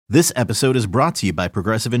This episode is brought to you by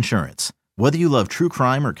Progressive Insurance. Whether you love true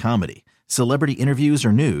crime or comedy, celebrity interviews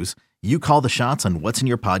or news, you call the shots on what's in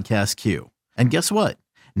your podcast queue. And guess what?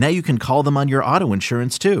 Now you can call them on your auto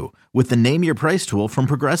insurance too with the Name Your Price tool from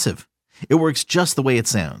Progressive. It works just the way it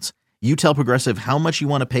sounds. You tell Progressive how much you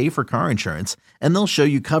want to pay for car insurance, and they'll show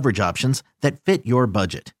you coverage options that fit your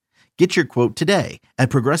budget. Get your quote today at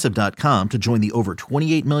Progressive.com to join the over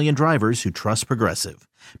 28 million drivers who trust Progressive.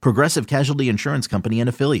 Progressive Casualty Insurance Company and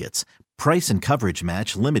Affiliates. Price and coverage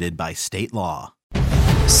match limited by state law.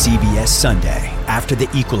 CBS Sunday, after The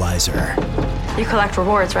Equalizer. You collect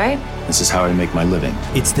rewards, right? This is how I make my living.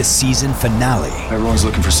 It's the season finale Everyone's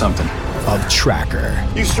looking for something. of Tracker.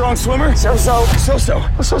 You strong swimmer? So-so.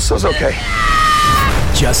 So-so's okay.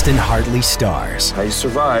 Justin Hartley stars. How you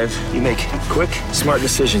survive, you make quick, smart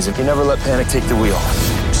decisions, and you never let panic take the wheel.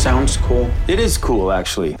 Sounds cool. It is cool,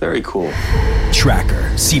 actually. Very cool.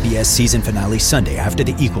 Tracker, CBS season finale Sunday after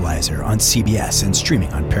The Equalizer on CBS and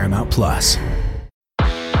streaming on Paramount Plus.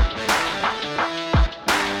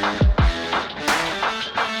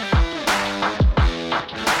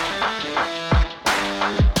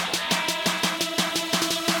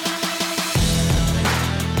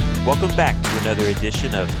 Welcome back to another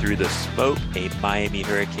edition of Through the Smoke, a Miami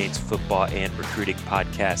Hurricanes football and recruiting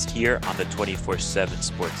podcast here on the 24/7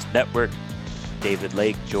 Sports Network. David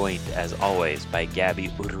Lake joined, as always, by Gabby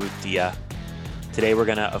Urrutia. Today we're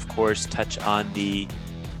going to, of course, touch on the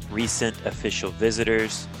recent official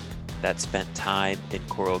visitors that spent time in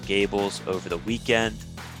Coral Gables over the weekend.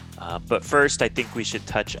 But first, I think we should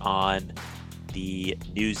touch on the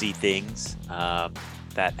newsy things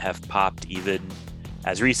that have popped even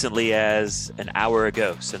as recently as an hour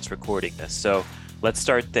ago since recording this. So let's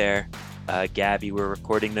start there. Gabby, we're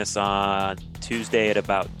recording this on Tuesday at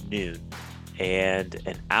about noon. And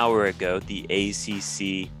an hour ago, the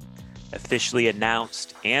ACC officially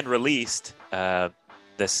announced and released the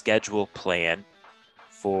schedule plan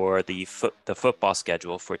for the football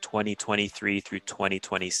schedule for 2023 through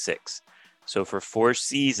 2026. So for 4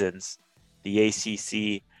 seasons, the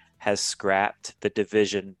ACC has scrapped the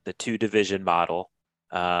two division model.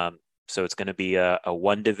 So it's going to be a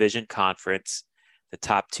 1-division conference. The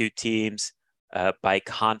top 2 teams by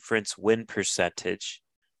conference win percentage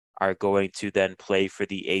are going to then play for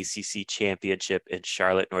the ACC championship in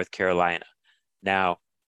Charlotte, North Carolina. Now,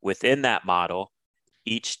 within that model,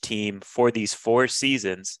 each team for these 4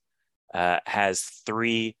 seasons has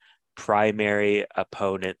 3 primary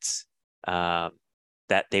opponents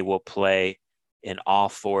that they will play in all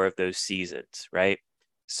 4 of those seasons, right?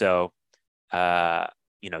 So,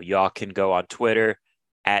 y'all can go on Twitter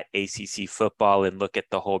at ACC Football and look at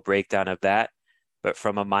the whole breakdown of that. But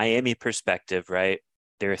from a Miami perspective, right,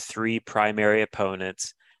 there are 3 primary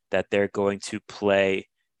opponents that they're going to play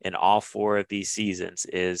in all 4 of these seasons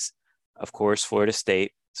is, of course, Florida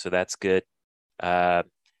State. So that's good. Then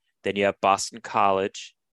you have Boston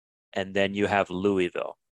College, and then you have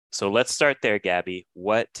Louisville. So let's start there, Gabby.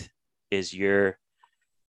 What is your,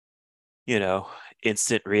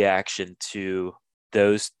 instant reaction to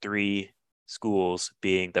those 3 schools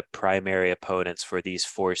being the primary opponents for these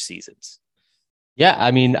 4 seasons? Yeah,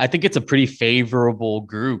 I mean, I think it's a pretty favorable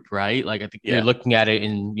group, right? Like, I think you're looking at it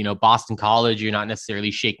in, Boston College, you're not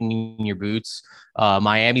necessarily shaking in your boots.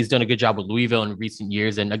 Miami's done a good job with Louisville in recent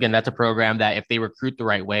years. And again, that's a program that if they recruit the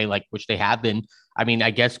right way, like which they have been, I mean,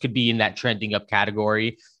 I guess could be in that trending up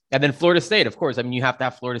category. And then Florida State, of course, I mean, you have to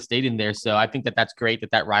have Florida State in there. So I think that's great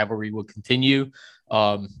that rivalry will continue.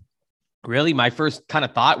 Really, my first kind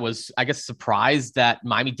of thought was, I guess, surprised that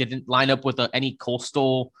Miami didn't line up with any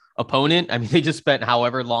coastal opponent. I mean, they just spent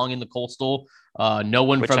however long in the coastal. No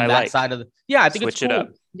one from that side of the. Yeah, I think Switch it's cool. It up.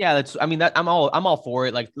 Yeah, I'm all for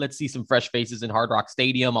it. Like, let's see some fresh faces in Hard Rock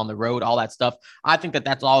Stadium on the road, all that stuff. I think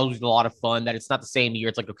that's always a lot of fun. That it's not the same year.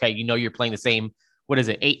 It's like, okay, you're playing the same. What is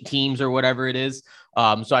it? 8 teams or whatever it is.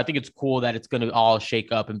 So I think it's cool that it's going to all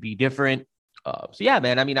shake up and be different. So yeah,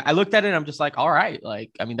 man, I mean, I looked at it and I'm just like, all right,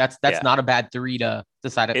 like, I mean, that's not a bad 3 to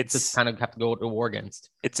decide to kind of have to go to war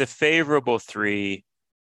against. It's a favorable 3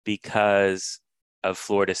 because of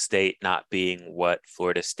Florida State not being what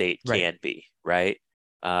Florida State can be, right?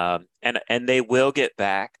 And they will get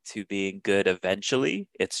back to being good eventually.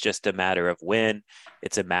 It's just a matter of when.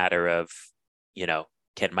 It's a matter of,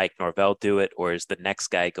 can Mike Norvell do it, or is the next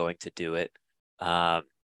guy going to do it?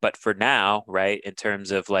 But for now, right, in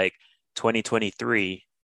terms of like 2023,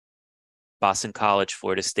 Boston College,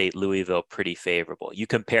 Florida State, Louisville, pretty favorable. You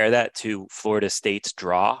compare that to Florida State's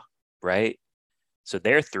draw, right? So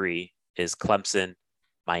their 3 is Clemson,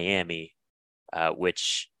 Miami,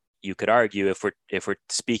 which you could argue if we're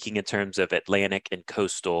speaking in terms of Atlantic and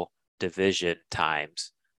Coastal Division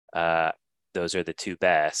times, Those are the two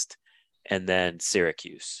best. And then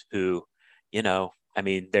Syracuse, who, I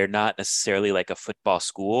mean, they're not necessarily like a football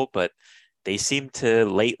school, but they seem to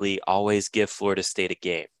lately always give Florida State a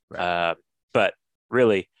game. Right. But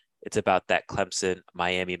really, it's about that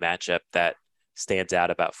Clemson-Miami matchup that stands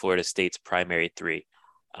out about Florida State's primary three.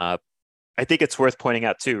 I think it's worth pointing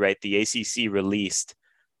out too, right? The ACC released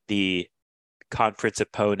the conference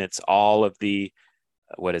opponents, all of the,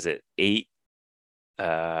 8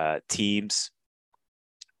 teams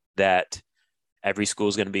that every school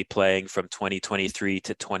is going to be playing from 2023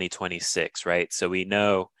 to 2026, right? So we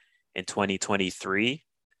know in 2023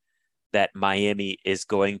 that Miami is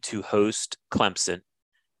going to host Clemson.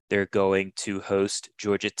 They're going to host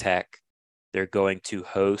Georgia Tech. They're going to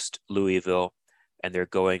host Louisville, and they're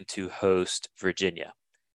going to host Virginia.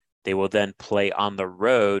 They will then play on the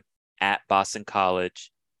road at Boston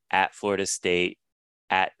College, at Florida State,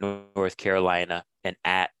 at North Carolina, and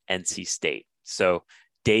at NC State. So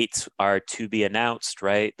dates are to be announced,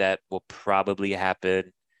 right? That will probably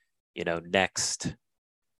happen, next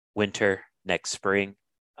winter, next spring.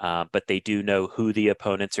 But they do know who the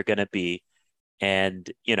opponents are going to be.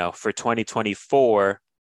 And, for 2024,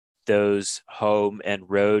 those home and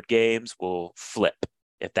road games will flip,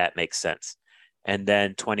 if that makes sense. And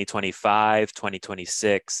then 2025,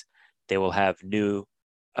 2026, they will have new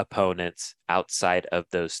opponents outside of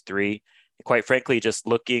those three. And quite frankly, just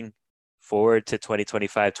looking forward to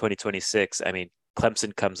 2025, 2026, I mean,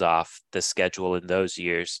 Clemson comes off the schedule in those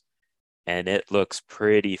years, and it looks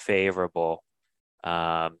pretty favorable,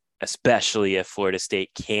 especially if Florida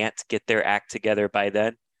State can't get their act together by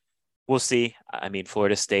then. We'll see. I mean,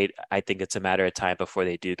 Florida State, I think it's a matter of time before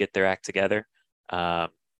they do get their act together. But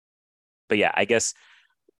yeah, I guess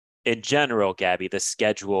in general, Gabby, the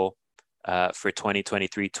schedule for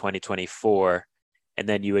 2023, 2024, and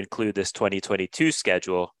then you include this 2022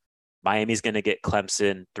 schedule, Miami's going to get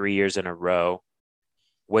Clemson 3 years in a row.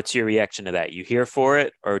 What's your reaction to that? You here for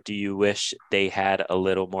it, or do you wish they had a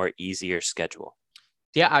little more easier schedule?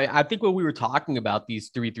 Yeah, I think when we were talking about this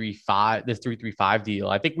 3-3-5 deal,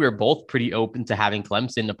 I think we were both pretty open to having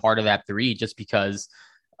Clemson a part of that three, just because,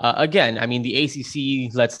 again, I mean, the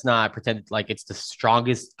ACC, let's not pretend like it's the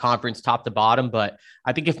strongest conference top to bottom, but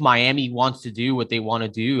I think if Miami wants to do what they want to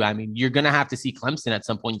do, I mean, you're going to have to see Clemson at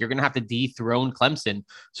some point. You're going to have to dethrone Clemson.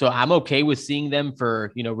 So I'm okay with seeing them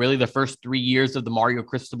for, really the first 3 years of the Mario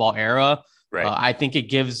Cristobal era. Right. I think it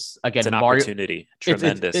gives, again, it's an Mario, opportunity,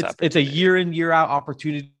 tremendous opportunity. It's a year in, year out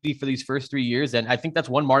opportunity for these first 3 years. And I think that's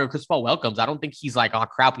one Mario Cristobal welcomes. I don't think he's like, oh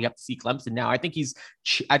crap, we have to see Clemson now. I think he's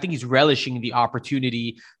relishing the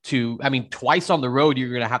opportunity to, I mean, twice on the road, you're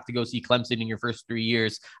going to have to go see Clemson in your first 3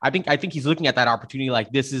 years. I think he's looking at that opportunity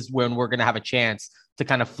like this is when we're going to have a chance to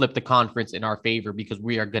kind of flip the conference in our favor because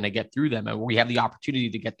we are going to get through them and we have the opportunity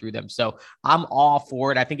to get through them. So I'm all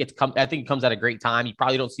for it. I think it comes at a great time. You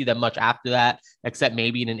probably don't see them much after that, except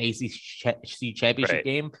maybe in an ACC championship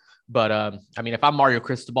game. But I mean, if I'm Mario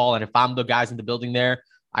Cristobal and if I'm the guys in the building there,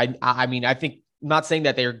 I mean, I think I'm not saying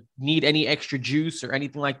that they need any extra juice or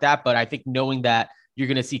anything like that, but I think knowing that you're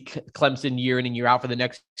going to see Clemson year in and year out for the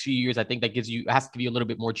next few years, I think that has to give you a little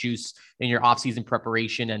bit more juice in your offseason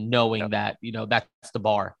preparation and knowing that, that's the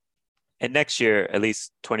bar. And next year, at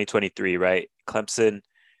least 2023, right? Clemson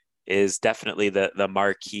is definitely the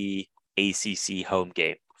marquee ACC home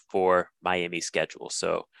game for Miami's schedule.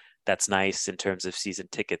 So that's nice in terms of season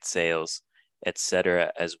ticket sales, et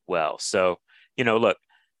cetera, as well. So, look,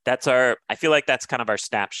 I feel like that's kind of our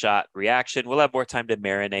snapshot reaction. We'll have more time to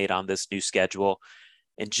marinate on this new schedule.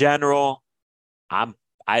 In general,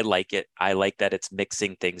 I like it. I like that it's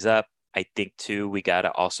mixing things up. I think too, we got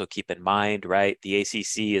to also keep in mind, right? The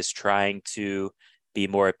ACC is trying to be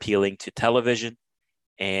more appealing to television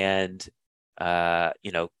and,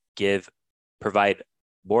 provide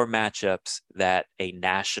more matchups that a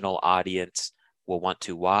national audience will want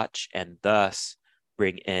to watch and thus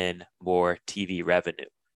bring in more TV revenue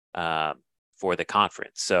for the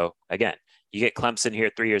conference. So again, you get Clemson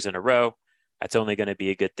here 3 years in a row. That's only going to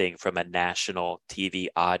be a good thing from a national TV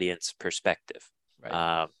audience perspective.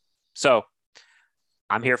 Right. So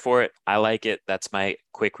I'm here for it. I like it. That's my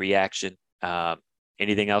quick reaction.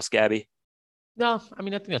 Anything else, Gabby? No, I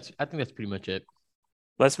mean, I think that's pretty much it.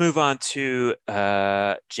 Let's move on to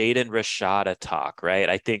Jaden Rashada talk, right?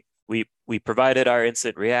 I think we provided our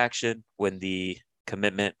instant reaction when the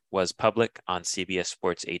commitment was public on CBS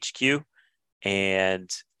Sports HQ. And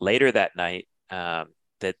later that night,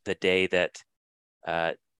 the day that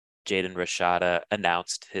Jaden Rashada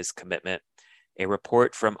announced his commitment, a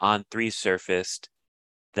report from On3 surfaced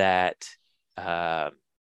that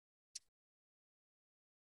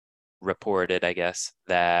reported, I guess,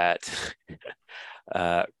 that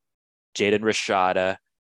Jaden Rashada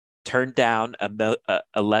turned down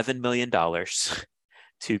 $11 million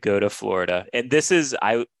to go to Florida. And this is,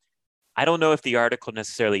 I don't know if the article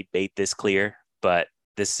necessarily made this clear, but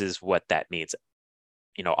this is what that means.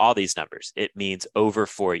 All these numbers, it means over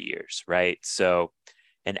 4 years, right? So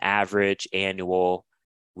an average annual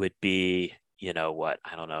would be, I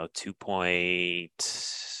don't know, 2.25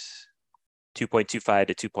 to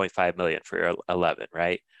 2.5 million for 11,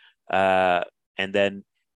 right? And then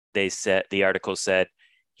the article said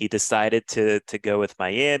he decided to go with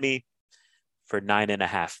Miami for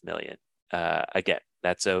 $9.5 million. Again,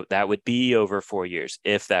 that would be over 4 years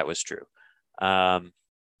if that was true.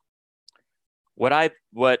 What I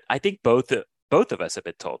think both of us have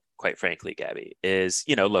been told, quite frankly, Gabby, is,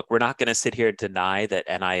 look, we're not going to sit here and deny that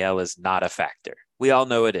NIL is not a factor. We all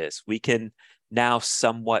know it is. We can now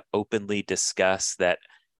somewhat openly discuss that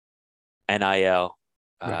NIL,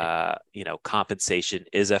 right. Compensation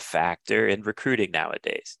is a factor in recruiting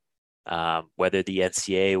nowadays, whether the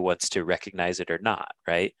NCAA wants to recognize it or not,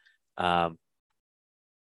 right? And,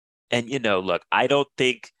 look, I don't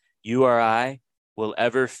think you or I will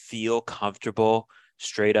ever feel comfortable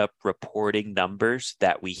straight up reporting numbers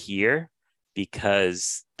that we hear,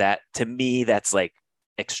 because that, to me, that's like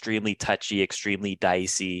extremely touchy, extremely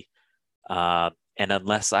dicey. And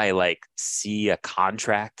unless I see a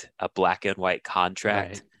contract, a black and white contract,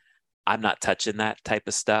 right, I'm not touching that type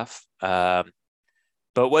of stuff. But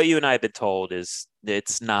what you and I have been told is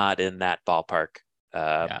it's not in that ballpark.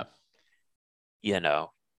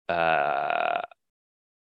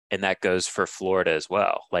 And that goes for Florida as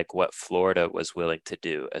well, like what Florida was willing to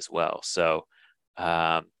do as well. So,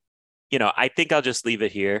 I think I'll just leave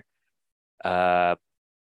it here.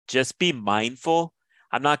 Just be mindful.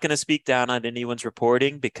 I'm not going to speak down on anyone's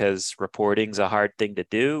reporting, because reporting's a hard thing to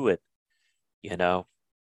do. And,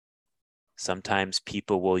 sometimes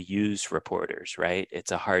people will use reporters, right?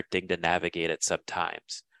 It's a hard thing to navigate it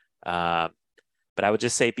sometimes. But I would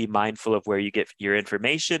just say be mindful of where you get your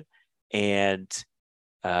information, and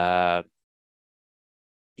try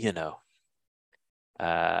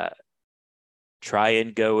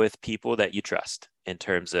and go with people that you trust in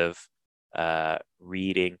terms of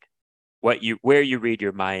reading where you read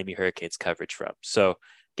your Miami Hurricanes coverage from. So,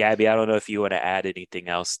 Gabby, I don't know if you want to add anything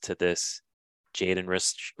else to this Jaden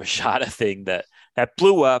Rashada thing that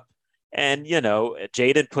blew up, and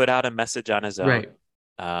Jaden put out a message on his own,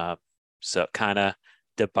 right? So kind of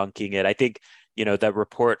debunking it. I think the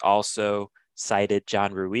report also cited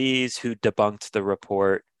John Ruiz, who debunked the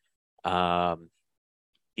report.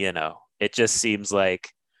 It just seems like,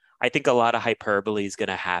 I think a lot of hyperbole is going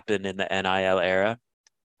to happen in the NIL era.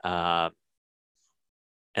 And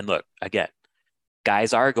look, again,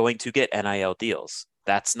 guys are going to get NIL deals.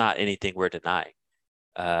 That's not anything we're denying.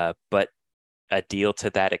 But a deal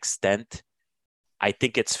to that extent, I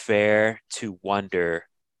think it's fair to wonder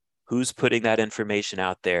who's putting that information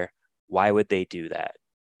out there. Why would they do that?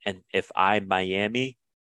 And if I'm Miami,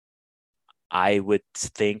 I would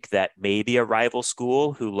think that maybe a rival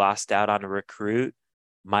school who lost out on a recruit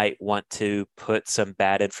might want to put some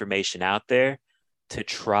bad information out there to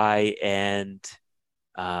try and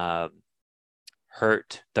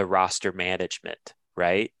hurt the roster management,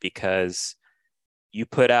 right? Because you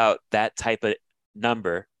put out that type of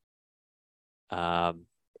number,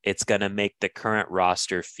 it's going to make the current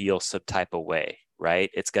roster feel some type of way, right?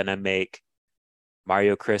 It's going to make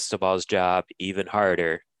Mario Cristobal's job even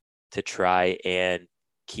harder to try and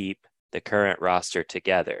keep the current roster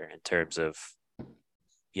together in terms of,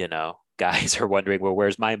 guys are wondering, well,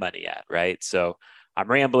 where's my money at, right? So I'm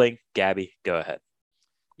rambling. Gabby, go ahead.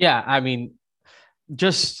 Yeah, I mean,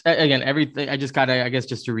 just again, everything. I just gotta, I guess,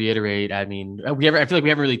 just to reiterate. I mean, I feel like we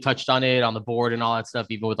haven't really touched on it on the board and all that stuff,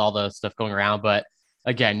 even with all the stuff going around. But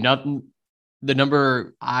again, nothing. The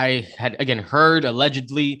number I had heard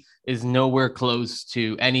allegedly is nowhere close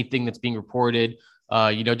to anything that's being reported.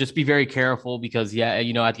 Just be very careful, because at the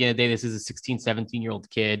end of the day, this is a 16, 17-year-old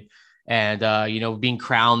kid, and being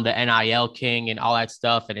crowned the NIL king and all that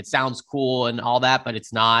stuff, and it sounds cool and all that, but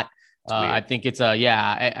it's not. I think it's I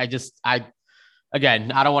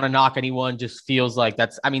don't want to knock anyone. Just feels like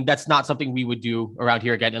that's not something we would do around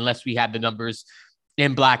here again, unless we had the numbers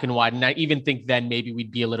in black and white. And I even think then maybe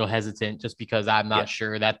we'd be a little hesitant, just because I'm not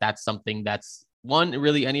sure that that's something that's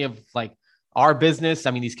really any of our business.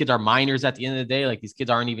 I mean, these kids are minors at the end of the day. These kids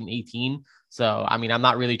aren't even 18. So, I'm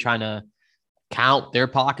not really trying to count their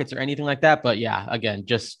pockets or anything like that. But yeah, again,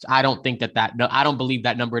 I don't think I don't believe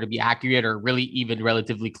that number to be accurate, or really even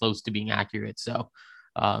relatively close to being accurate. So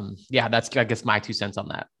that's, I guess, my 2 cents on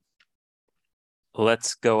that.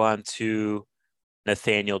 let's go on to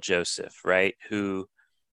Nathaniel Joseph, right? Who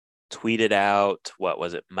tweeted out, what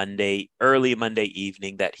was it, early Monday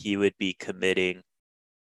evening, that he would be committing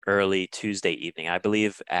early Tuesday evening, I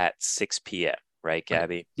believe at 6 p.m., right,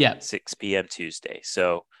 Gabby? Right. Yeah. 6 p.m. Tuesday.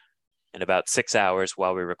 So in about 6 hours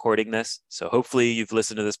while we're recording this. So hopefully you've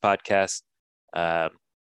listened to this podcast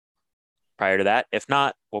prior to that. If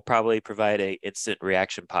not, we'll probably provide a instant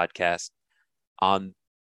reaction podcast on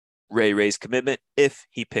Ray Ray's commitment if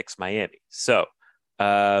he picks Miami. So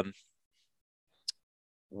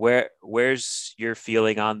where's your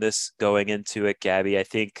feeling on this going into it, Gabby? I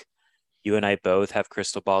think you and I both have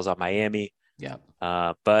crystal balls on Miami. Yeah.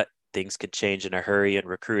 But things can change in a hurry in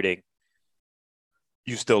recruiting.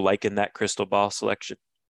 You still liking that crystal ball selection?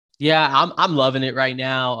 Yeah, I'm loving it right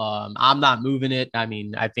now. I'm not moving it. I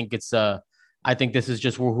mean, I think this is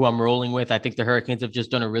just who I'm rolling with. I think the Hurricanes have just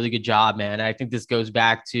done a really good job, man. I think this goes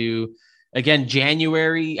back to, again,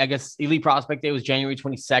 January. I guess Elite Prospect Day was January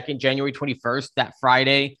 22nd, January 21st, that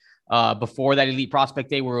Friday. Before that Elite Prospect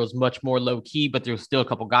Day, where it was much more low key, but there was still a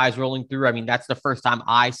couple guys rolling through. I mean, that's the first time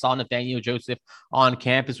I saw Nathaniel Joseph on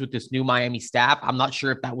campus with this new Miami staff. I'm not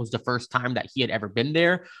sure if that was the first time that he had ever been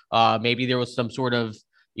there. Maybe there was some sort of,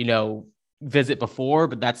 visit before,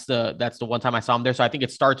 but that's the one time I saw him there. So I think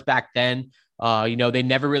it starts back then. They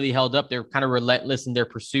never really held up. They're kind of relentless in their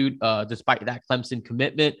pursuit, despite that Clemson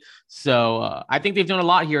commitment. So I think they've done a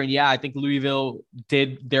lot here. And yeah, I think Louisville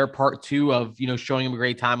did their part too of, showing him a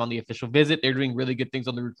great time on the official visit. They're doing really good things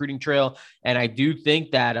on the recruiting trail. And I do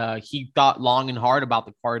think that he thought long and hard about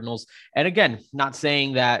the Cardinals. And again, not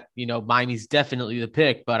saying that, Miami's definitely the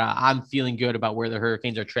pick, but I'm feeling good about where the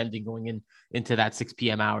Hurricanes are trending going into that 6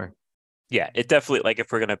 p.m. hour. Yeah, it definitely, like, if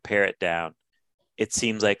we're going to pare it down, it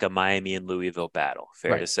seems like a Miami and Louisville battle.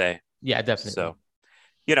 Fair to say. Yeah, definitely. So,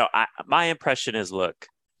 my impression is, look,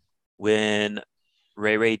 when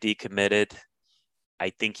Ray decommitted,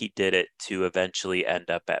 I think he did it to eventually end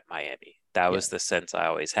up at Miami. That was the sense I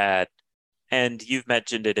always had. And you've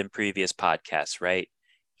mentioned it in previous podcasts, right?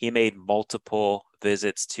 He made multiple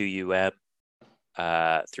visits to UM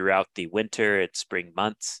throughout the winter and spring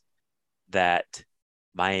months that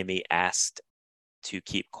Miami asked to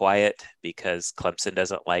keep quiet because Clemson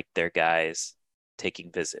doesn't like their guys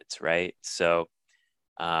taking visits, right? So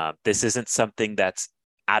this isn't something that's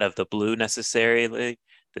out of the blue necessarily.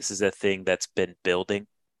 This is a thing that's been building.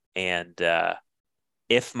 And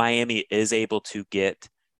if Miami is able to get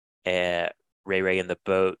Ray in the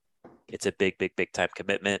boat, it's a big time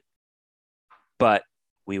commitment. But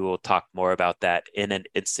we will talk more about that in an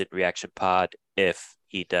instant reaction pod if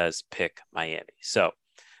he does pick Miami. So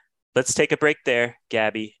let's take a break there,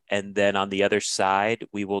 Gabby. And then on the other side,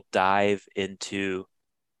 we will dive into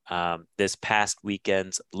this past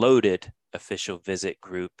weekend's loaded official visit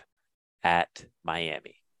group at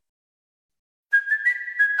Miami.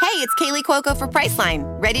 Hey, it's Kaylee Cuoco for Priceline.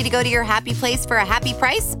 Ready to go to your happy place for a happy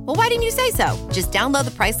price? Well, why didn't you say so? Just download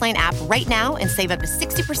the Priceline app right now and save up to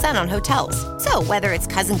 60% on hotels. So whether it's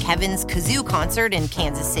Cousin Kevin's Kazoo Concert in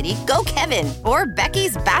Kansas City, go Kevin, or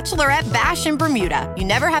Becky's Bachelorette Bash in Bermuda, you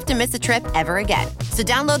never have to miss a trip ever again. So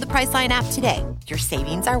download the Priceline app today. Your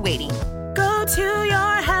savings are waiting. Go to your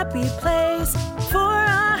happy place for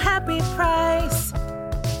a happy price.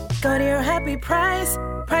 Go to your happy price,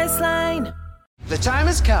 Priceline. The time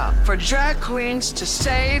has come for drag queens to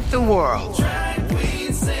save the world. Drag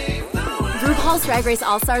queens save the world. RuPaul's Drag Race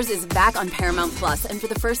All-Stars is back on Paramount Plus, and for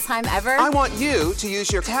the first time ever, I want you to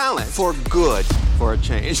use your talent for good for a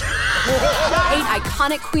change. 8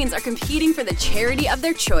 iconic queens are competing for the charity of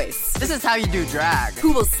their choice. This is how you do drag.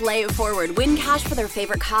 Who will slay it forward, win cash for their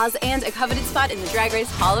favorite cause, and a coveted spot in the Drag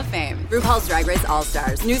Race Hall of Fame. RuPaul's Drag Race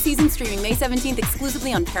All-Stars. New season streaming May 17th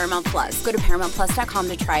exclusively on Paramount Plus. Go to ParamountPlus.com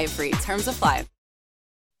to try it free. Terms apply.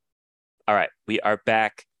 All right, we are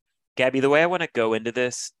back. Gabby, the way I want to go into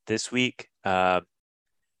this week, and,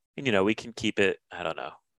 we can keep it, I don't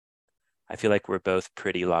know. I feel like we're both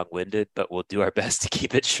pretty long-winded, but we'll do our best to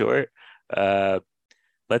keep it short.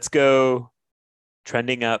 Let's go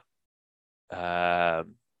trending up,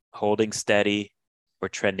 holding steady, or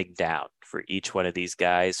trending down for each one of these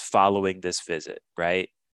guys following this visit, right?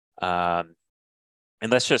 And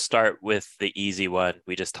let's just start with the easy one.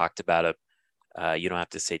 We just talked about him. You don't have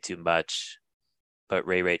to say too much, but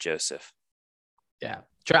Ray Joseph. Yeah.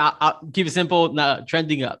 I'll keep it simple. No,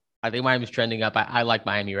 trending up. I think Miami's trending up. I like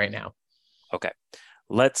Miami right now. Okay.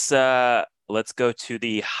 Let's go to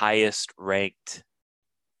the highest ranked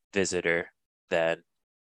visitor then,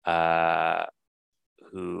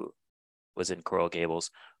 who was in Coral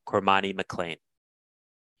Gables, Cormani McClain.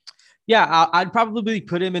 Yeah, I'd probably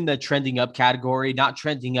put him in the trending up category, not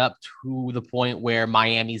trending up to the point where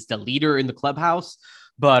Miami's the leader in the clubhouse.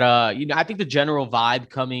 But, I think the general vibe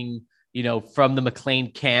coming, from the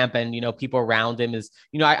McClain camp and, people around him is,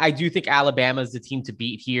 I do think Alabama is the team to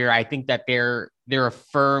beat here. I think that they're a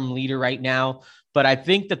firm leader right now. But I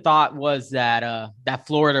think the thought was that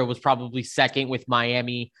Florida was probably second with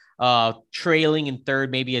Miami trailing in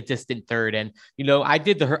third, maybe a distant third. And, I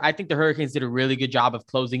think the Hurricanes did a really good job of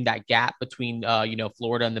closing that gap between,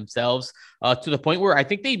 Florida and themselves to the point where I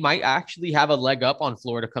think they might actually have a leg up on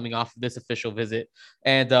Florida coming off of this official visit.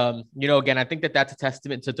 And, again, I think that that's a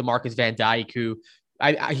testament to DeMarcus Van Dyke, who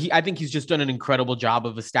I think he's just done an incredible job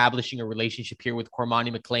of establishing a relationship here with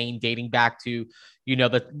Cormani McClain, dating back to,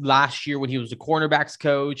 the last year when he was the cornerbacks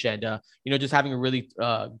coach and, just having a really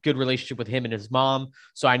good relationship with him and his mom.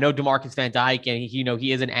 So I know DeMarcus Van Dyke and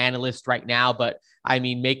he is an analyst right now, but I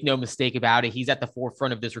mean, make no mistake about it. He's at the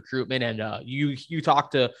forefront of this recruitment. And you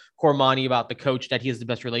talk to Cormani about the coach that he has the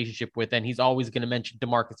best relationship with, and he's always going to mention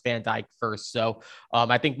DeMarcus Van Dyke first. So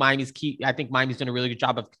I think Miami's done a really good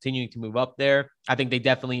job of continuing to move up there. I think they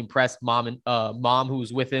definitely impressed mom, who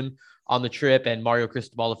was with him on the trip, and Mario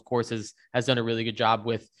Cristobal, of course, has done a really good job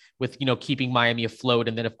with keeping Miami afloat.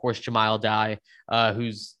 And then, of course, Jamal Dye,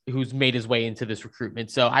 who's made his way into this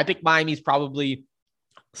recruitment. So I think Miami's probably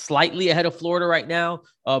slightly ahead of Florida right now,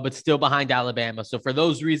 but still behind Alabama. So for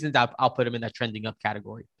those reasons, I'll put him in that trending up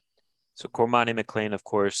category. So Cormani McClain, of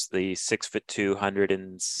course, the 6'2",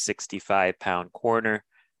 165-pound corner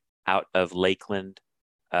out of Lakeland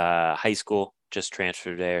High School, just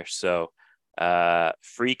transferred there. So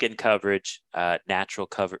freak in coverage, natural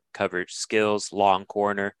coverage skills, long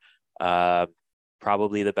corner,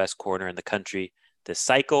 probably the best corner in the country this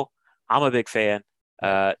cycle. I'm a big fan.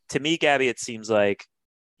 To me, Gabby, it seems like,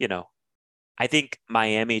 I think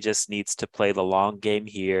Miami just needs to play the long game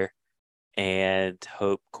here and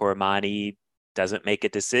hope Cormani doesn't make a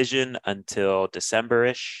decision until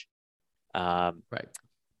December-ish. Right.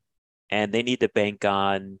 And they need to bank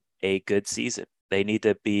on a good season. They need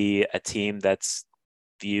to be a team that's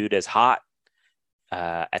viewed as hot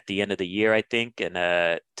at the end of the year, I think. And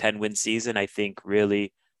a 10-win season, I think,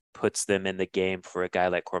 really puts them in the game for a guy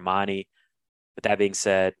like Cormani. But that being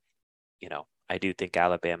said, I do think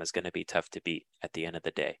Alabama is going to be tough to beat at the end of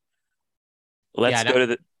the day. Go ahead.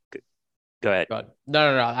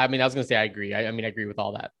 No. I mean, I was going to say I agree. I agree with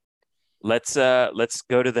all that. Let's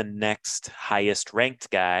go to the next highest ranked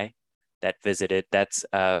guy that visited. That's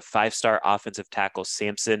 5-star offensive tackle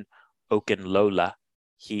Samson Okunlola.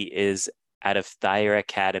 He is out of Thayer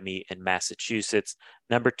Academy in Massachusetts,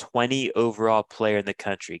 number 20 overall player in the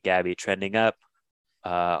country. Gabby, trending up,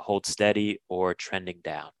 hold steady, or trending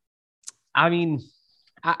down? I mean,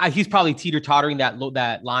 he's probably teeter-tottering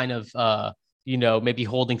that line of, maybe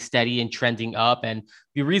holding steady and trending up. And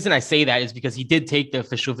the reason I say that is because he did take the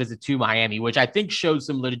official visit to Miami, which I think shows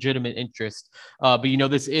some legitimate interest. But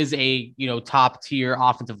this is a, top-tier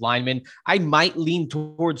offensive lineman. I might lean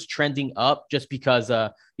towards trending up just because,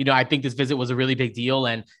 I think this visit was a really big deal.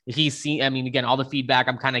 And again, all the feedback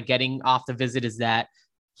I'm kind of getting off the visit is that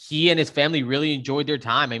he and his family really enjoyed their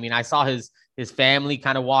time. I mean, I saw his family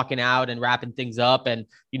kind of walking out and wrapping things up. And,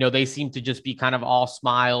 they seem to just be kind of all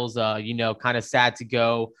smiles, kind of sad to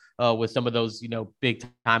go with some of those, big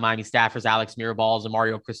time Miami staffers, Alex Mirabal's and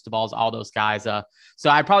Mario Cristobal's, all those guys. So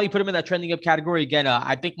I'd probably put him in that trending up category. Again,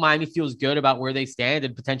 I think Miami feels good about where they stand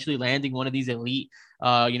and potentially landing one of these elite,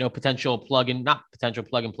 potential plug and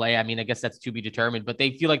play. I mean, I guess that's to be determined, but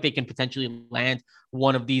they feel like they can potentially land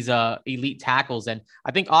one of these elite tackles. And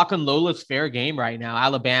I think Okunlola's fair game right now.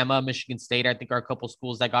 Alabama, Michigan State, I think are a couple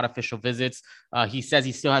schools that got official visits. He says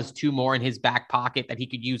he still has 2 more in his back pocket that he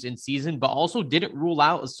could use in season, but also didn't rule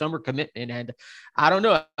out a summer commitment. And I don't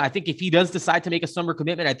know. I think if he does decide to make a summer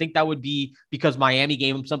commitment, I think that would be because Miami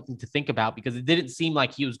gave him something to think about, because it didn't seem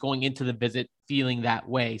like he was going into the visit feeling that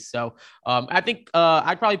way. So I think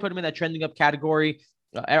I'd probably put him in that trending up category.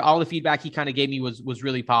 All the feedback he kind of gave me was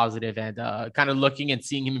really positive, and kind of looking and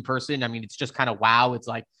seeing him in person. I mean, it's just kind of wow. It's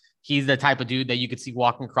like he's the type of dude that you could see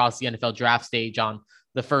walking across the NFL draft stage on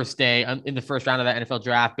the first day in the first round of that NFL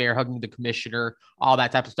draft, bear hugging the commissioner, all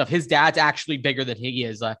that type of stuff. His dad's actually bigger than he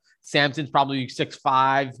is. Samson's probably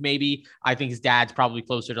 6'5", maybe. I think his dad's probably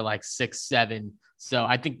closer to like 6'7". So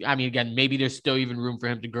again, maybe there's still even room for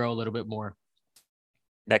him to grow a little bit more.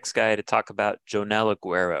 Next guy to talk about, Jonel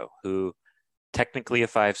Aguero, who technically a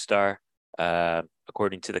 5-star,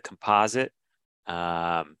 according to the composite.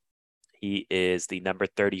 He is the number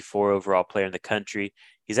 34 overall player in the country.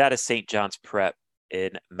 He's out of St. John's Prep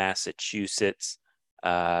in Massachusetts.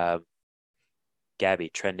 Gabby,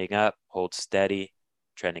 trending up, hold steady,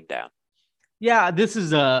 trending down? Yeah, this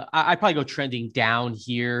is I'd probably go trending down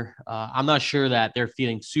here. I'm not sure that they're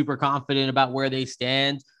feeling super confident about where they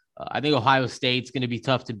stand. I think Ohio State's going to be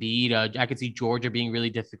tough to beat. I could see Georgia being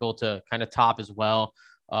really difficult to kind of top as well.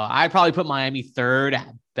 I'd probably put Miami third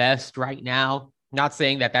at best right now. Not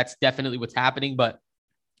saying that that's definitely what's happening, but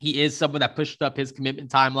he is someone that pushed up his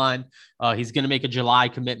commitment timeline. He's going to make a July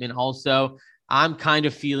commitment also. I'm kind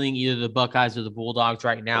of feeling either the Buckeyes or the Bulldogs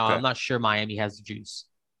right now. Okay. I'm not sure Miami has the juice.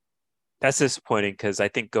 That's disappointing because I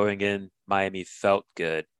think going in, Miami felt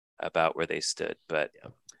good about where they stood. But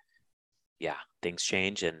yeah, things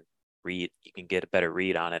change and you can get a better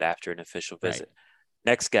read on it after an official visit. Right.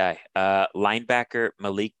 Next guy, linebacker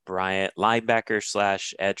Malik Bryant, linebacker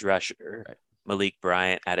 / edge rusher. Right. Malik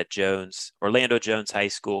Bryant out of Orlando Jones High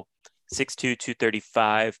School, 6'2",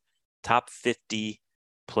 235, top 50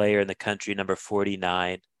 player in the country, number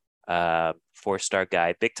 49, 4-star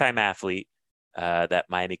guy, big-time athlete that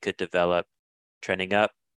Miami could develop, trending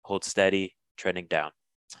up, hold steady, trending down.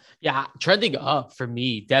 Yeah, trending up for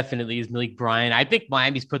me definitely is Malik Bryant. I think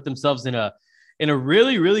Miami's put themselves in a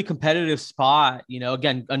really, really competitive spot. You know,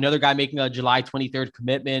 again, another guy making a July 23rd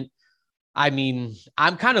commitment. I mean,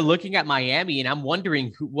 I'm kind of looking at Miami and I'm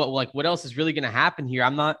wondering what else is really going to happen here.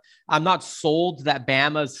 I'm not sold that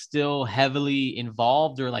Bama's still heavily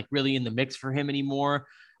involved or like really in the mix for him anymore.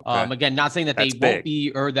 Okay. Again, not saying that they won't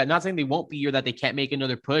be, or that they can't make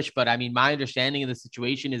another push, but I mean, my understanding of the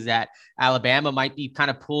situation is that Alabama might be kind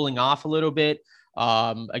of pulling off a little bit.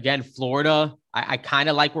 Again, Florida, I kind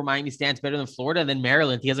of like where Miami stands better than Florida. And then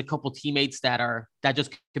Maryland, he has a couple teammates that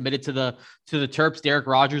just committed to the Terps. Derek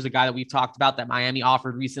Rogers, a guy that we've talked about that Miami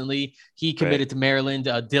offered recently, he committed to Maryland.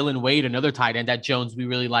 Dylan Wade, another tight end at Jones we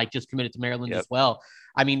really like, just committed to Maryland as well.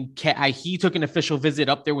 I mean, he took an official visit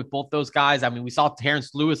up there with both those guys. I mean, we saw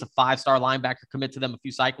Terrence Lewis, a 5-star linebacker, commit to them a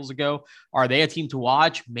few cycles ago. Are they a team to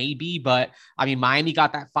watch? Maybe, but I mean, Miami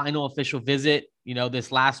got that final official visit,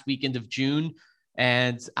 this last weekend of June.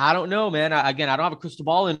 And I don't know, man. I don't have a crystal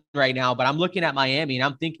ball in right now, but I'm looking at Miami and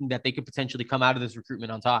I'm thinking that they could potentially come out of this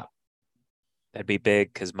recruitment on top. That'd be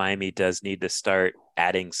big because Miami does need to start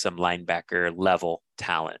adding some linebacker level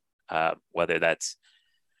talent, whether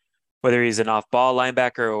he's an off-ball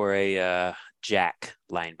linebacker or a jack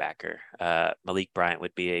linebacker. Malik Bryant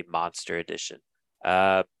would be a monster addition.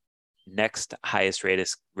 Next highest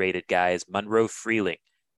rated guy is Monroe Freeling,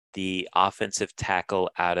 the offensive tackle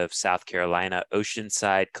out of South Carolina,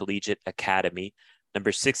 Oceanside Collegiate Academy,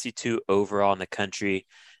 number 62 overall in the country.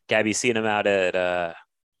 Gabby, seen him out at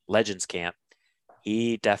Legends Camp.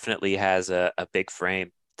 He definitely has a big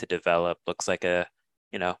frame to develop. Looks like a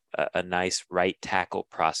nice right tackle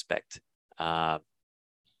prospect.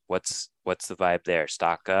 What's the vibe there?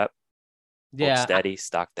 Stock up, hold steady,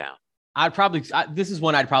 stock down. This is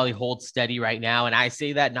one I'd probably hold steady right now. And I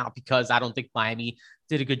say that not because I don't think Miami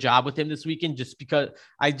did a good job with him this weekend, just because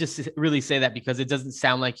I just really say that because it doesn't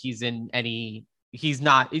sound like he doesn't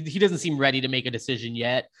seem ready to make a decision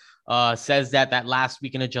yet. Says that last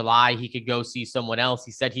weekend of July, he could go see someone else.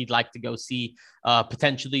 He said he'd like to go see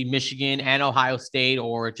potentially Michigan and Ohio State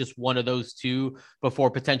or just one of those two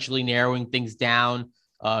before potentially narrowing things down.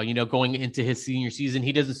 Going into his senior season,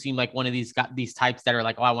 he doesn't seem like one of these types that are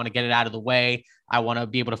like, oh, I want to get it out of the way. I want to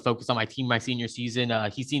be able to focus on my team my senior season.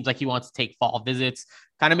 He seems like he wants to take fall visits.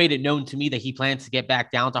 Kind of made it known to me that he plans to get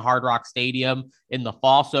back down to Hard Rock Stadium in the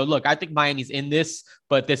fall. So look, I think Miami's in this,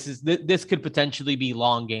 but this could potentially be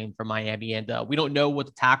long game for Miami. And we don't know what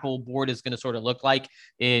the tackle board is going to sort of look like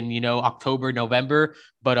in, October, November.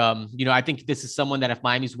 But, I think this is someone that if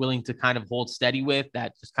Miami's willing to kind of hold steady with,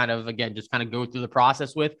 that just kind of go through the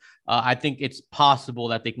process with, I think it's possible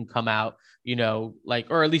that they can come out,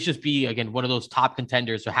 or at least just be, again, one of those top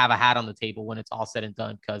contenders or have a hat on the table when it's all said and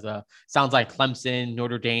done. Because sounds like Clemson,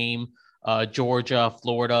 Notre Dame, Georgia,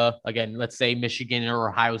 Florida, again, let's say Michigan or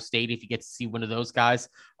Ohio State, if you get to see one of those guys,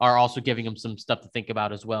 are also giving him some stuff to think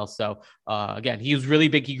about as well. So again, he was really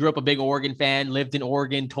big. He grew up a big Oregon fan, lived in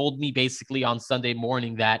Oregon, told me basically on Sunday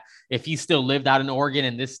morning that if he still lived out in Oregon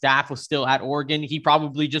and this staff was still at Oregon, he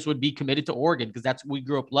probably just would be committed to Oregon because that's what we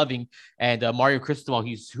grew up loving. And Mario Cristobal,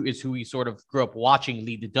 is who he sort of grew up watching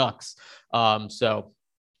lead the Ducks. So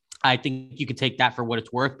I think you can take that for what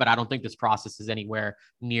it's worth, but I don't think this process is anywhere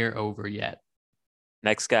near over yet.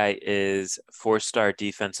 Next guy is 4-star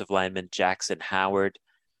defensive lineman Jackson Howard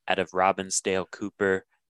out of Robbinsdale Cooper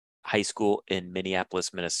High School in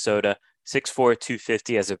Minneapolis, Minnesota. 6'4",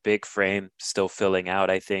 250, has a big frame, still filling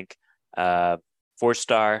out, I think.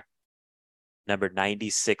 4-star, number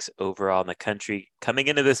 96 overall in the country. Coming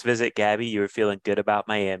into this visit, Gabby, you were feeling good about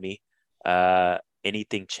Miami.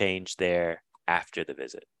 Anything changed there after the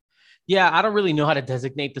visit? Yeah, I don't really know how to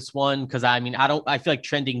designate this one because I feel like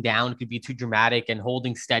trending down could be too dramatic, and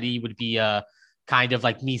holding steady would be kind of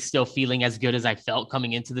like me still feeling as good as I felt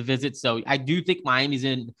coming into the visit. So I do think Miami's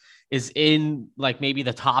is in like maybe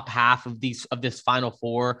the top half of this Final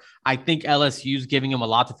Four. I think LSU's giving them a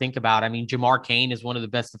lot to think about. I mean, Jamar Cain is one of the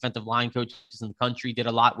best defensive line coaches in the country, did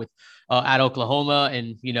a lot with at Oklahoma.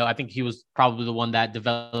 And, I think he was probably the one that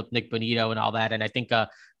developed Nick Bonito and all that. And I think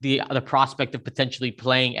the prospect of potentially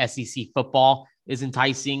playing SEC football is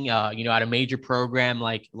enticing, at a major program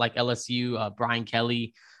like LSU, Brian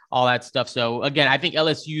Kelly, all that stuff. So again, I think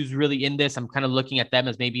LSU is really in this. I'm kind of looking at them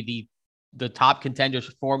as maybe the top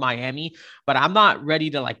contenders for Miami, but I'm not ready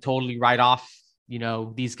to like totally write off,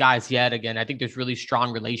 these guys yet. Again, I think there's really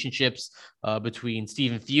strong relationships between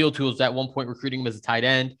Stephen Fields, who was at one point recruiting him as a tight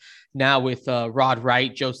end, now with Rod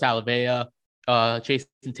Wright, Joe Salavea,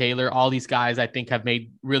 Jason Taylor. All these guys I think have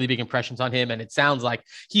made really big impressions on him, and it sounds like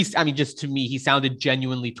just to me, he sounded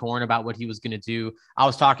genuinely torn about what he was going to do. I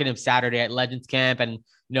was talking to him Saturday at Legends Camp and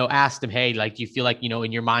asked him, hey, like, do you feel like,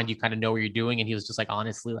 in your mind, you kind of know what you're doing? And he was just like,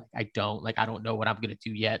 honestly, like, I don't know what I'm going to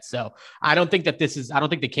do yet. So I don't think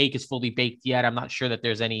the cake is fully baked yet. I'm not sure that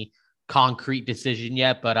there's any concrete decision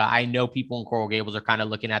yet, but I know people in Coral Gables are kind of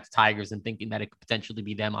looking at the Tigers and thinking that it could potentially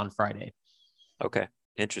be them on Friday. Okay.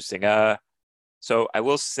 Interesting. So I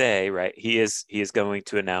will say, right, he is going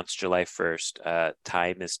to announce July 1st.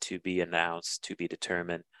 Time is to be announced, to be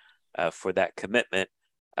determined for that commitment.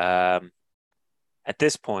 At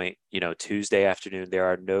this point, Tuesday afternoon, there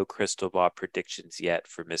are no crystal ball predictions yet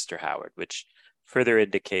for Mr. Howard, which further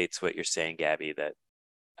indicates what you're saying, Gabby, that,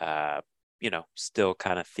 still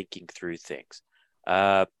kind of thinking through things.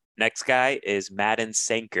 Next guy is Madden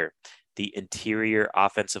Sanker, the interior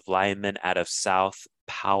offensive lineman out of South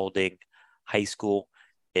Paulding High School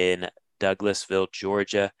in Douglasville,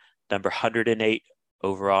 Georgia, number 108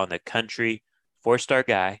 overall in the country, 4-star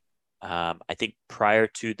guy. I think prior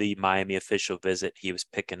to the Miami official visit, he was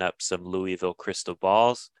picking up some Louisville crystal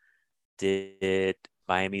balls. Did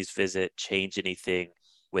Miami's visit change anything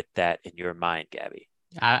with that in your mind, Gabby?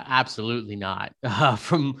 Absolutely not.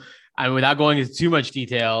 Without going into too much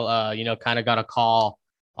detail, kind of got a call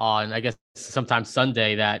on, I guess, sometime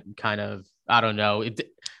Sunday that kind of, I don't know.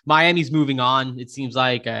 Miami's moving on, it seems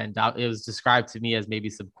like, and it was described to me as maybe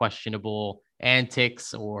some questionable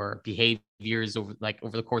antics or behaviors over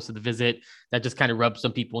the course of the visit that just kind of rubbed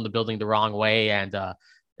some people in the building the wrong way. And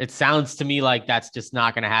it sounds to me like that's just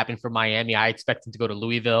not going to happen for Miami. I expect them to go to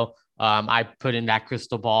Louisville. I put in that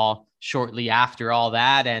crystal ball shortly after all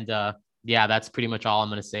that. And that's pretty much all I'm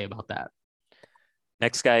going to say about that.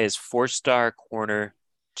 Next guy is 4-star corner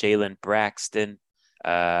Jalen Braxton.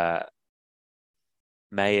 I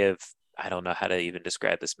don't know how to even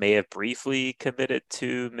describe this, may have briefly committed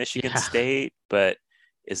to Michigan State, but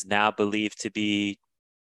is now believed to be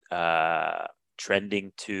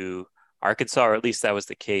trending to Arkansas, or at least that was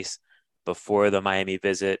the case before the Miami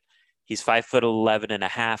visit. He's 5'11" and a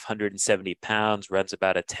half, 170 pounds, runs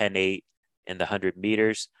about a 10.8 in the 100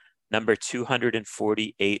 meters. Number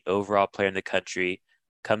 248 overall player in the country,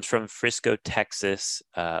 comes from Frisco, Texas,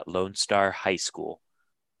 Lone Star High School.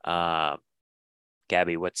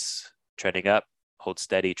 Gabby, what's trending up? Hold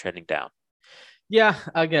steady, trending down. Yeah,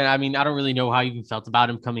 again, I don't really know how I even felt about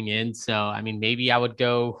him coming in. So, maybe I would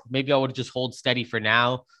just hold steady for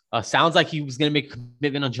now. Sounds like he was going to make a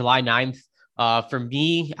commitment on July 9th. For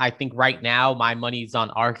me, I think right now my money's on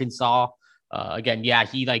Arkansas. Again,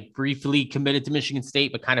 he like briefly committed to Michigan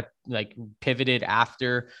State, but kind of like pivoted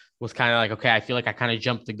after, was kind of like, okay, I feel like I kind of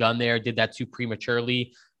jumped the gun there, did that too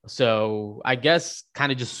prematurely. So I guess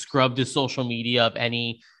kind of just scrubbed his social media of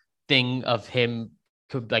anything of him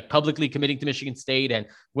like publicly committing to Michigan State, and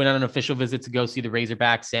went on an official visit to go see the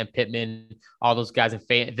Razorbacks, Sam Pittman, all those guys in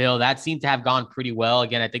Fayetteville. That seemed to have gone pretty well.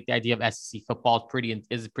 Again, I think the idea of SEC football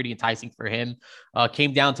is pretty enticing for him.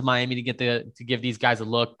 Came down to Miami to give these guys a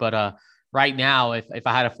look, but right now, if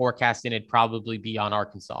I had a forecast in, it'd probably be on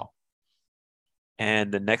Arkansas.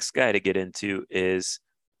 And the next guy to get into is,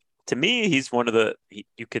 to me, he's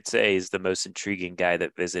you could say is the most intriguing guy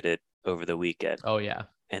that visited over the weekend. Oh, yeah.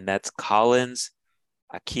 And that's Collins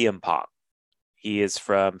Akiampong. He is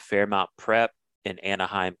from Fairmount Prep in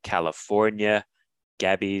Anaheim, California.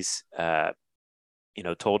 Gabby's,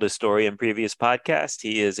 told his story in previous podcasts.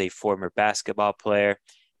 He is a former basketball player.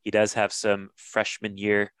 He does have some freshman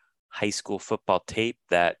year high school football tape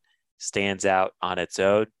that stands out on its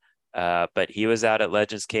own. But he was out at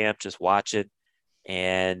Legends Camp just watching,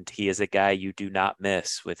 and he is a guy you do not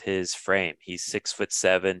miss with his frame. He's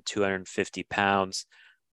 6'7", 250 pounds.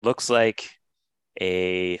 Looks like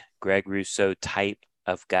a Greg Rousseau type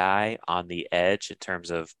of guy on the edge in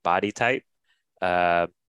terms of body type.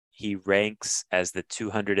 He ranks as the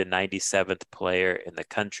 297th player in the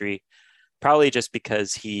country, probably just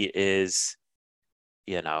because he is,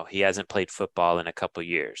 he hasn't played football in a couple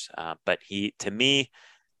years. But to me,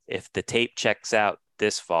 if the tape checks out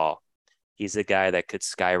this fall, he's a guy that could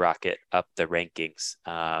skyrocket up the rankings.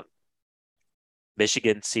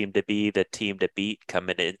 Michigan seemed to be the team to beat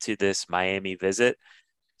coming into this Miami visit.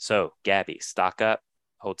 So, Gabby, stock up,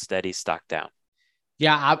 hold steady, stock down.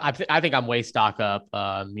 Yeah, I think I'm way stock up.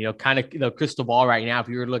 Kind of the crystal ball right now. If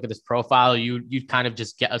you were to look at this profile, you'd kind of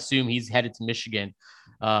just assume he's headed to Michigan.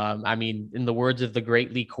 In the words of the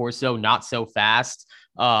great Lee Corso, not so fast.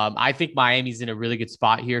 I think Miami's in a really good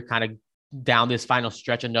spot here, kind of down this final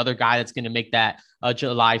stretch. Another guy that's going to make that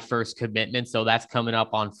July 1st commitment. So that's coming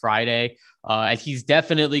up on Friday. And he's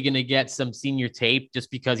definitely going to get some senior tape just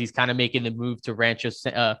because he's kind of making the move to Rancho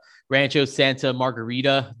Santa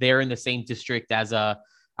Margarita. They're in the same district as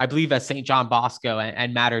I believe as St. John Bosco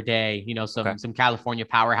and Mater Dei, some California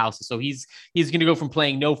powerhouses. So he's going to go from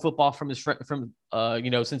playing no football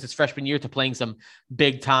since his freshman year to playing some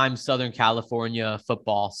big time Southern California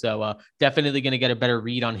football. So definitely going to get a better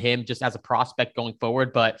read on him just as a prospect going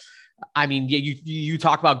forward. But you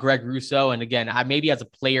talk about Greg Rousseau, and again, maybe as a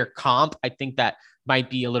player comp, I think that might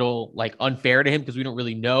be a little unfair to him because we don't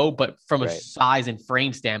really know. But from a size and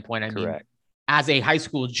frame standpoint, as a high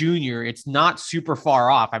school junior, it's not super far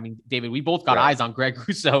off. David, we both got eyes on Greg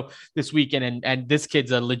Rousseau this weekend, and this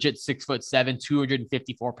kid's a legit 6'7",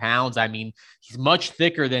 254 pounds. He's much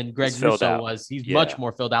thicker than Greg Rousseau was. He's much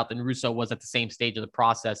more filled out than Rousseau was at the same stage of the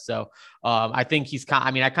process. So I think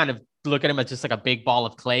I kind of look at him as just like a big ball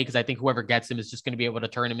of clay because I think whoever gets him is just going to be able to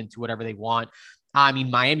turn him into whatever they want.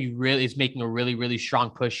 Miami really is making a really, really strong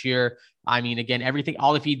push here. Again,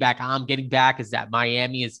 all the feedback I'm getting back is that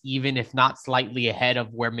Miami is even, if not slightly ahead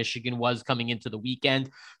of where Michigan was coming into the weekend.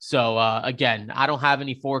 So again, I don't have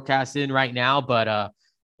any forecasts in right now, but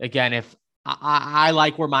again, if I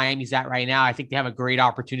like where Miami's at right now, I think they have a great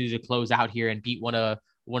opportunity to close out here and beat one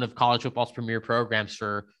of college football's premier programs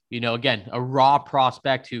for, again, a raw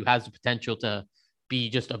prospect who has the potential to be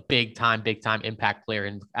just a big time impact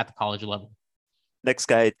player at the college level. Next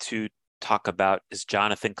guy to talk about is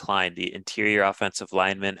Jonathan Klein, the interior offensive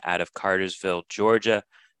lineman out of Cartersville, Georgia,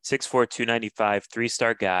 6'4", 295,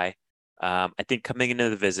 3-star guy. I think coming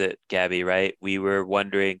into the visit, Gabby, right, we were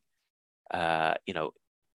wondering,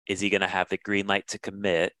 is he going to have the green light to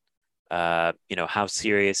commit? How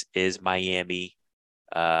serious is Miami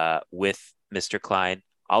with Mr. Klein?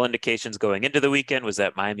 All indications going into the weekend was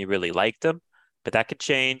that Miami really liked him, but that could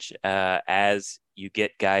change as you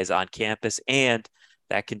get guys on campus, and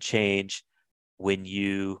that can change when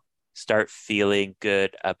you start feeling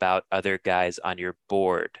good about other guys on your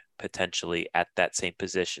board potentially at that same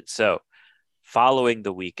position. So following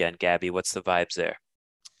the weekend, Gabby, what's the vibes there?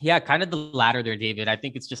 Yeah, kind of the latter there, David. I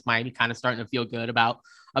think it's just Miami kind of starting to feel good about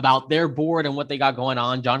their board and what they got going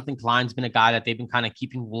on. Jonathan Klein's been a guy that they've been kind of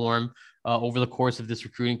keeping warm over the course of this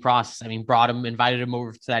recruiting process. Invited him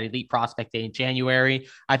over to that elite prospect day in January.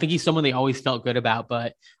 I think he's someone they always felt good about,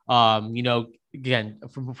 but again,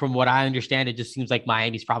 from what I understand, it just seems like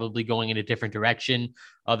Miami's probably going in a different direction.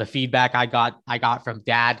 The feedback I got from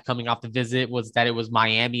Dad coming off the visit was that it was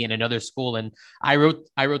Miami and another school. And I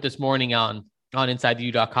wrote this morning on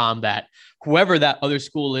InsideTheU.com that whoever that other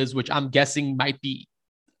school is, which I'm guessing might be,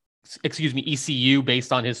 ECU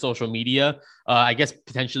based on his social media, I guess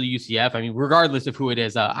potentially UCF. Regardless of who it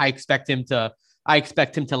is, I expect him to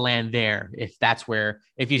land there if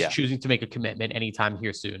he's choosing to make a commitment anytime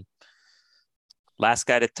here soon. Last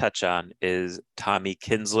guy to touch on is Tommy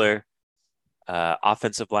Kinsler,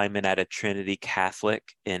 offensive lineman at a Trinity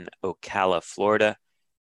Catholic in Ocala, Florida.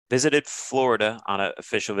 Visited Florida on an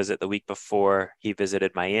official visit the week before he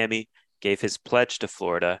visited Miami, gave his pledge to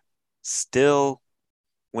Florida, still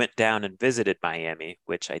went down and visited Miami,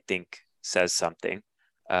 which I think says something.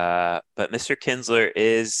 But Mr. Kinsler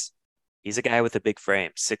he's a guy with a big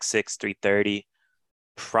frame, 6'6", 330,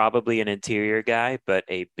 probably an interior guy, but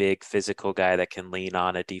a big physical guy that can lean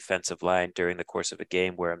on a defensive line during the course of a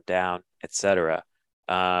game, wear him down, etc.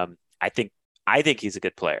 I think he's a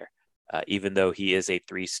good player, even though he is a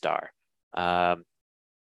 3-star.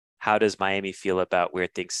 How does Miami feel about where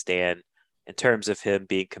things stand in terms of him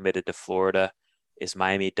being committed to Florida? Is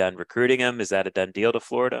Miami done recruiting him? Is that a done deal to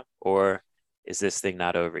Florida, or is this thing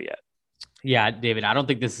not over yet? Yeah, David, I don't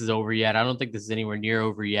think this is over yet. I don't think this is anywhere near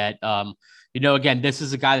over yet. Again, this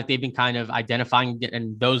is a guy that they've been kind of identifying,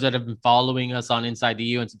 and those that have been following us on Inside the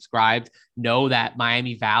U and subscribed know that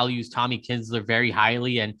Miami values Tommy Kinsler very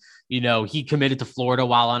highly. And, he committed to Florida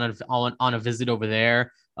while on a visit over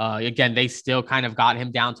there. Again, they still kind of got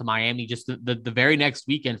him down to Miami just the very next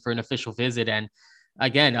weekend for an official visit. And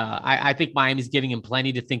again, I think Miami's giving him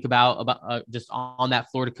plenty to think about just on that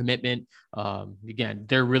Florida commitment. Again,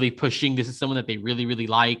 they're really pushing. This is someone that they really, really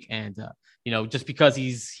like. And, just because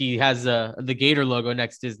he has the Gator logo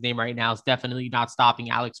next to his name right now, is definitely not stopping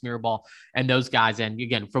Alex Mirabal and those guys. And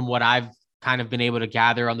again, from what I've kind of been able to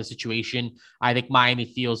gather on the situation, I think Miami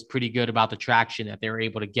feels pretty good about the traction that they were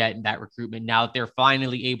able to get in that recruitment. Now that they're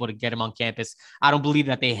finally able to get him on campus, I don't believe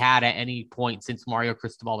that they had at any point since Mario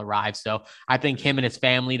Cristobal arrived. So I think him and his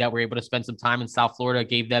family that were able to spend some time in South Florida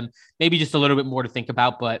gave them maybe just a little bit more to think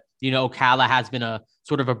about. But, Ocala has been a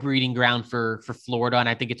sort of a breeding ground for Florida. And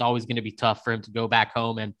I think it's always going to be tough for him to go back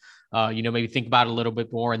home and, maybe think about it a little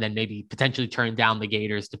bit more and then maybe potentially turn down the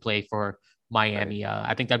Gators to play for Miami.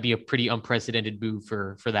 I think that'd be a pretty unprecedented move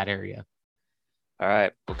for that area. All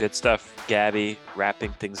right. Well, good stuff, Gabby.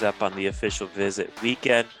 Wrapping things up on the official visit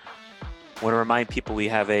weekend. Want to remind people we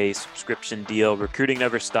have a subscription deal. Recruiting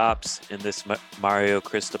never stops in this Mario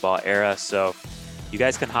Cristobal era. So you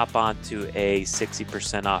guys can hop on to a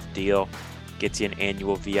 60% off deal. Gets you an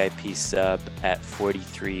annual VIP sub at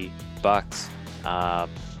 $43.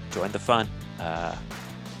 Join the fun.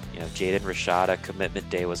 Jaden Rashada commitment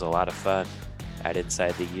day was a lot of fun at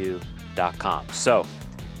InsideTheU.com. So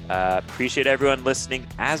appreciate everyone listening.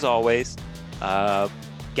 As always,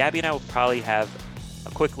 Gabby and I will probably have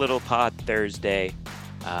a quick little pod Thursday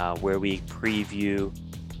where we preview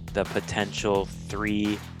the potential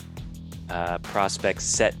 3 prospects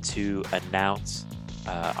set to announce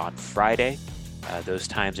on Friday. Those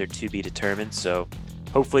times are to be determined. So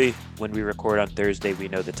hopefully when we record on Thursday, we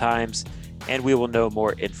know the times. And we will know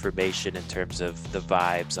more information in terms of the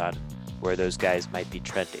vibes on where those guys might be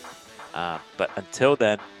trending. But until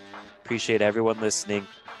then, appreciate everyone listening.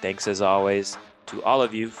 Thanks as always to all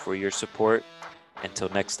of you for your support. Until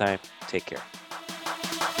next time, take care.